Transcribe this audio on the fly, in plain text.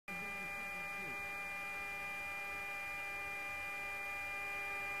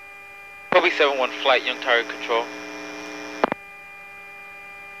Kobe 71 flight, young target control.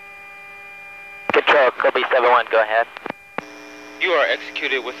 Control, Kobe 71, go ahead. You are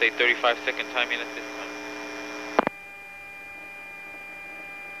executed with a 35-second timing at this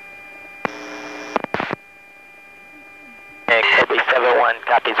time. Okay, Kobe 71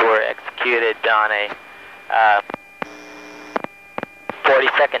 copies were executed on a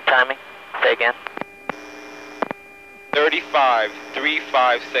 40-second timing. Say again.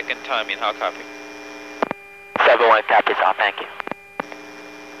 35-second timing, how copy? 71 copies, all, thank you.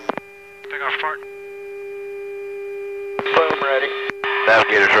 Takeoff part. Boom, ready.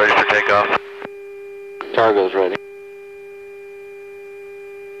 Navigator's ready for takeoff. Cargo's ready.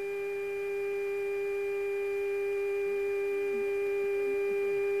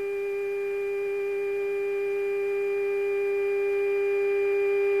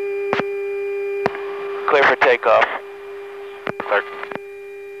 Clear for takeoff. Clear.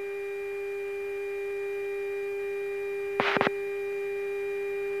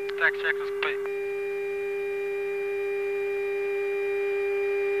 Stack check is complete.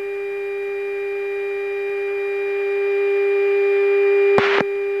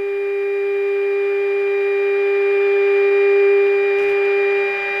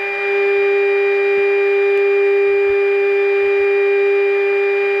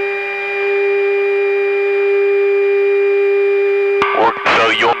 So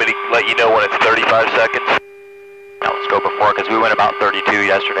you want me to let you know when it's 35 seconds? No, let's go before, because we went about 32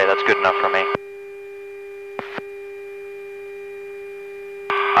 yesterday. That's good enough for me.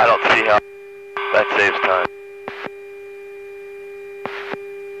 I don't see how that saves time.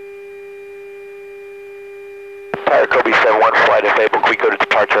 Fire Kobe 71 flight, if able, can we go to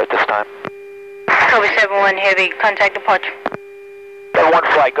departure at this time? Kobe 71 Heavy, contact departure. 71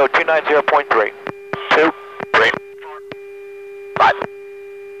 flight, go 290.3. 2, 3, 5.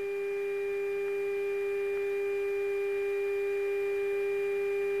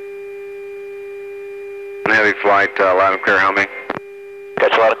 Heavy flight, loud and clear, how many?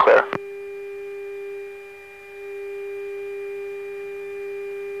 Catch loud and clear.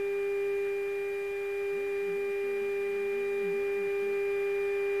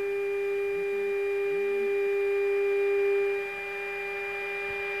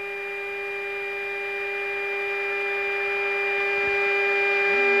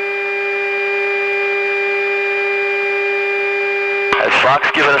 Has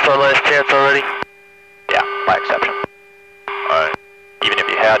Fox given us our last chance already? Yeah, by exception. Alright. Even if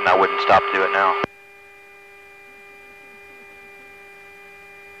you hadn't, I wouldn't stop to do it now.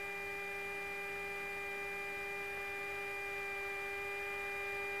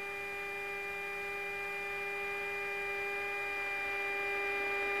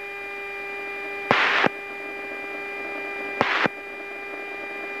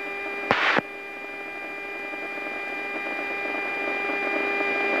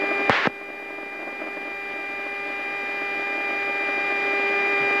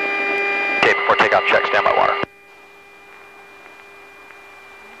 Okay, before takeoff, check standby water.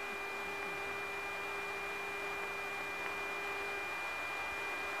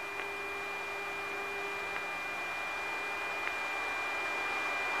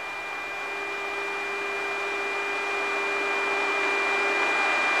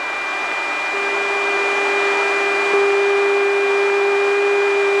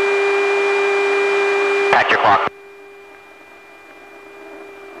 Pack your clock.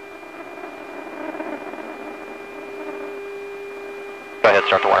 Go ahead,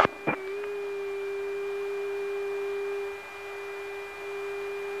 start the wire.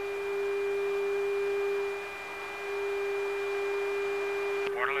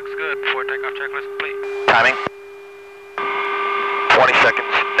 Water looks good. Before takeoff checklist complete. Timing. 20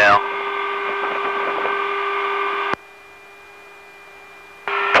 seconds now.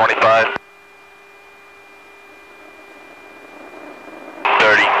 25.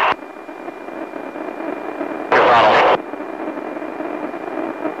 30. Your throttle.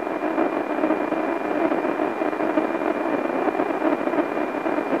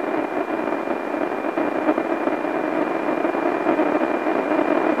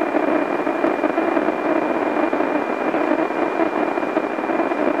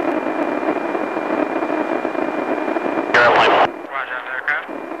 You're in line. Roger, aircraft.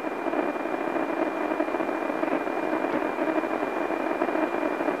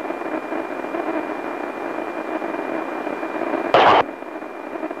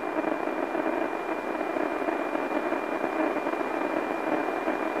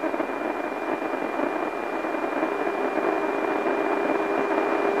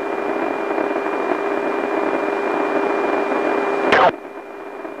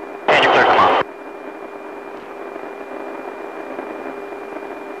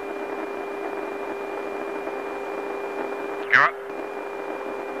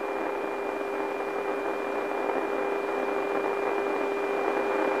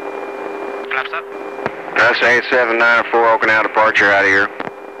 up. That's 8794 Okinawa departure out of here.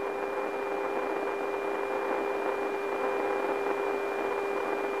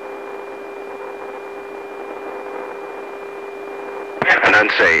 And then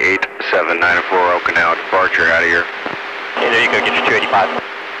say 8794 Okinawa departure out of here. Okay, there you go, get your 285.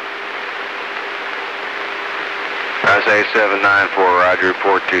 That's 8794, Roger,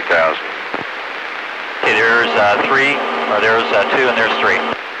 report 2000. Okay, there's 3, or there's 2, and there's 3.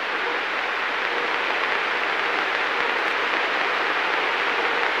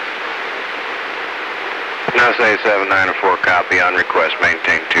 That's 8794, copy on request,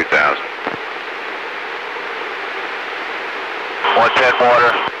 maintain 2000. 110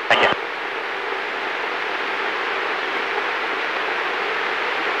 water. Thank you.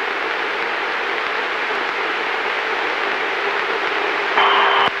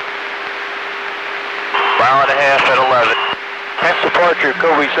 Mile and a half at 11. Next departure,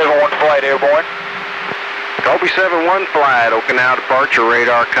 Kobe 71 flight airborne. Kobe 71 flight, Okinawa departure,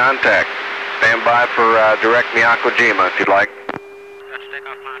 radar contact. Stand by for direct Miyako-jima if you'd like. That's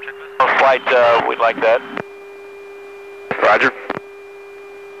takeoff plan checklist. Flight, we'd like that. Roger.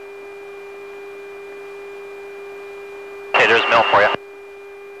 Okay, there's Mill for you.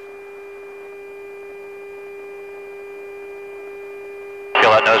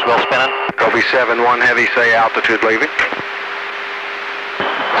 Feel that nose wheel spinning? Kobe 71 heavy, say altitude leaving.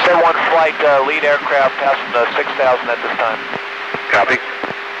 71 flight, lead aircraft passing 6,000 at this time. Copy.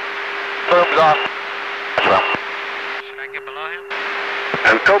 Booms off. Well. Should I get below him?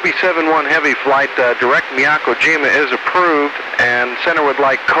 And Kobe 71 heavy flight, direct Miyako-jima is approved, and center would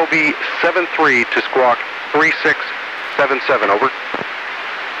like Kobe 73 to squawk 3677, over.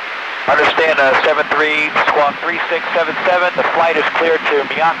 Understand 73, squawk 3677. The flight is cleared to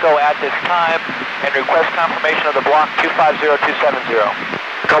Miyako at this time, and request confirmation of the block 250270.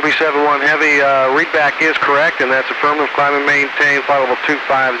 Kobe 71 heavy, readback is correct, and that's affirmative. Climb and maintain flight level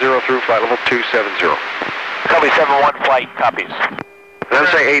 250 through flight level 270. Kobe 71 flight copies. Then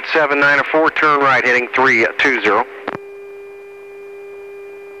say 8794, turn right, heading 320.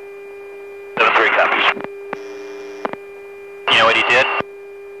 73 copies. You know what he did?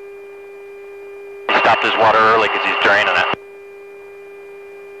 He stopped his water early because he's draining it.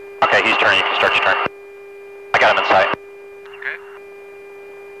 Okay, he's turning. You can start your turn. I got him in sight. Okay.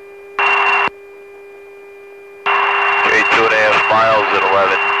 Okay, 2.5 miles at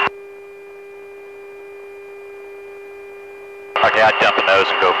 11. Okay, I'd dump the nose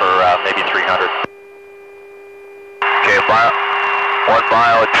and go for maybe 300. Okay, 1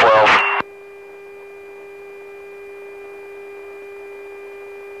 mile at 12.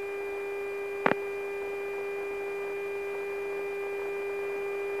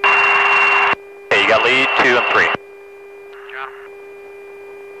 Okay, you got lead 2 and 3. Got him.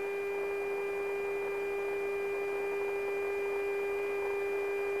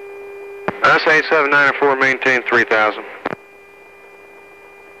 That's 8794, maintain 3000.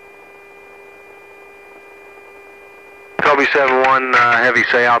 Kobe 71 heavy,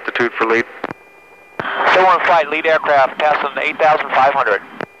 say altitude for lead. 71 flight, lead aircraft passing 8,500.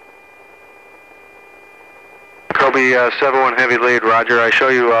 Kobe 71 heavy lead, roger. I show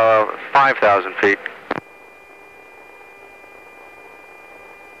you 5,000 feet.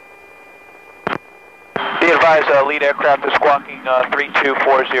 Be advised, lead aircraft is squawking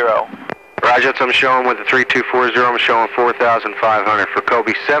 3240. Roger, that's I'm showing with the 3240, I'm showing 4,500. For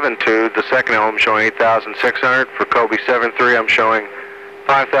Kobe 72, the second I'm showing 8,600. For Kobe 73, I'm showing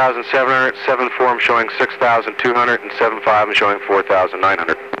 5,700. 74, I'm showing 6,200. And 75, I'm showing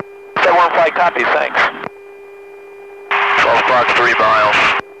 4,900. 71 flight copies, thanks. 12 o'clock, 3 miles.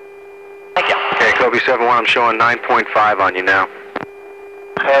 Thank you. Okay, Kobe 71, I'm showing 9.5 on you now.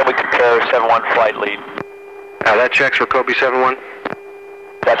 And we compare 71 flight lead. That checks for Kobe 71?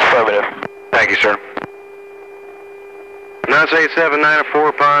 That's affirmative. Thank you, sir. Now it's 8794,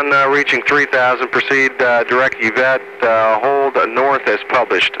 upon reaching 3000, proceed direct Yvette, hold north as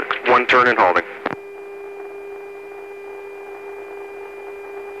published. 1 turn and holding.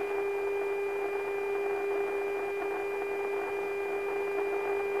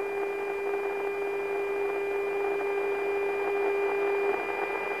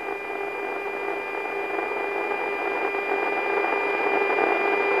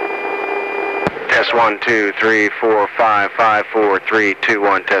 Test 1, 2, 3, 4, 5, 5, 4, 3, 2,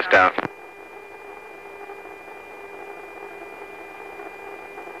 1, test out.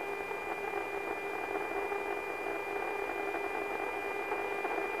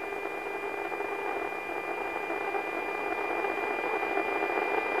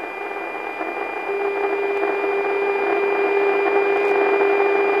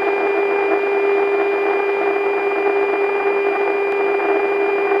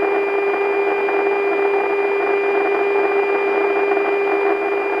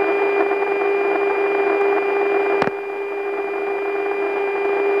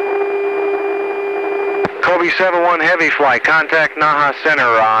 Kobe 71 heavy flight, contact Naha Center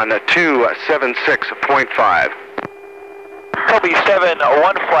on 276.5. Kobe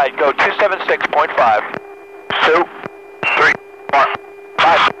 71 flight, go 276.5. 2, 3, 4,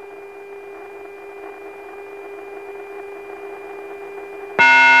 5.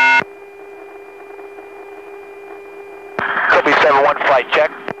 Kobe 71 flight, check.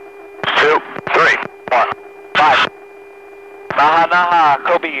 2, 3, 4, 5. Naha,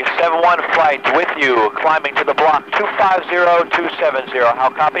 Kobe 71 flight with you, climbing to the block 250270. How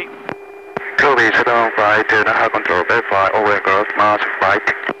copy? Kobe 71 flight to Naha Control, verify over growth, Mars flight.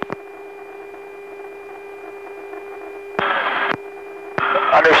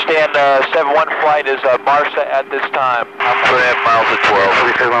 Understand 71 flight is Marsa at this time. 2.5 miles at 12.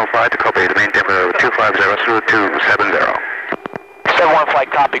 Kobe 71 flight to copy, the main temperature 250 through 270. 71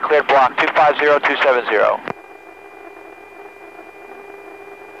 flight, copy, cleared block 250270.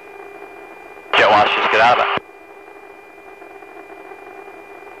 Jet wash, just get out of it.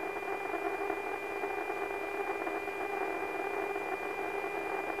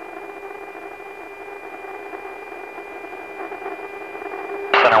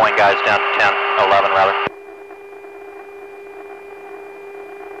 Center wing guys down to 10, 11 rather.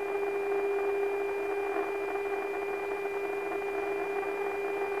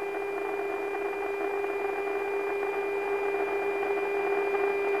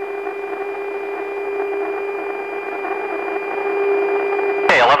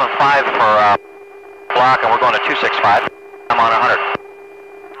 Okay, 11.5 for block, and we're going to 265. I'm on 100.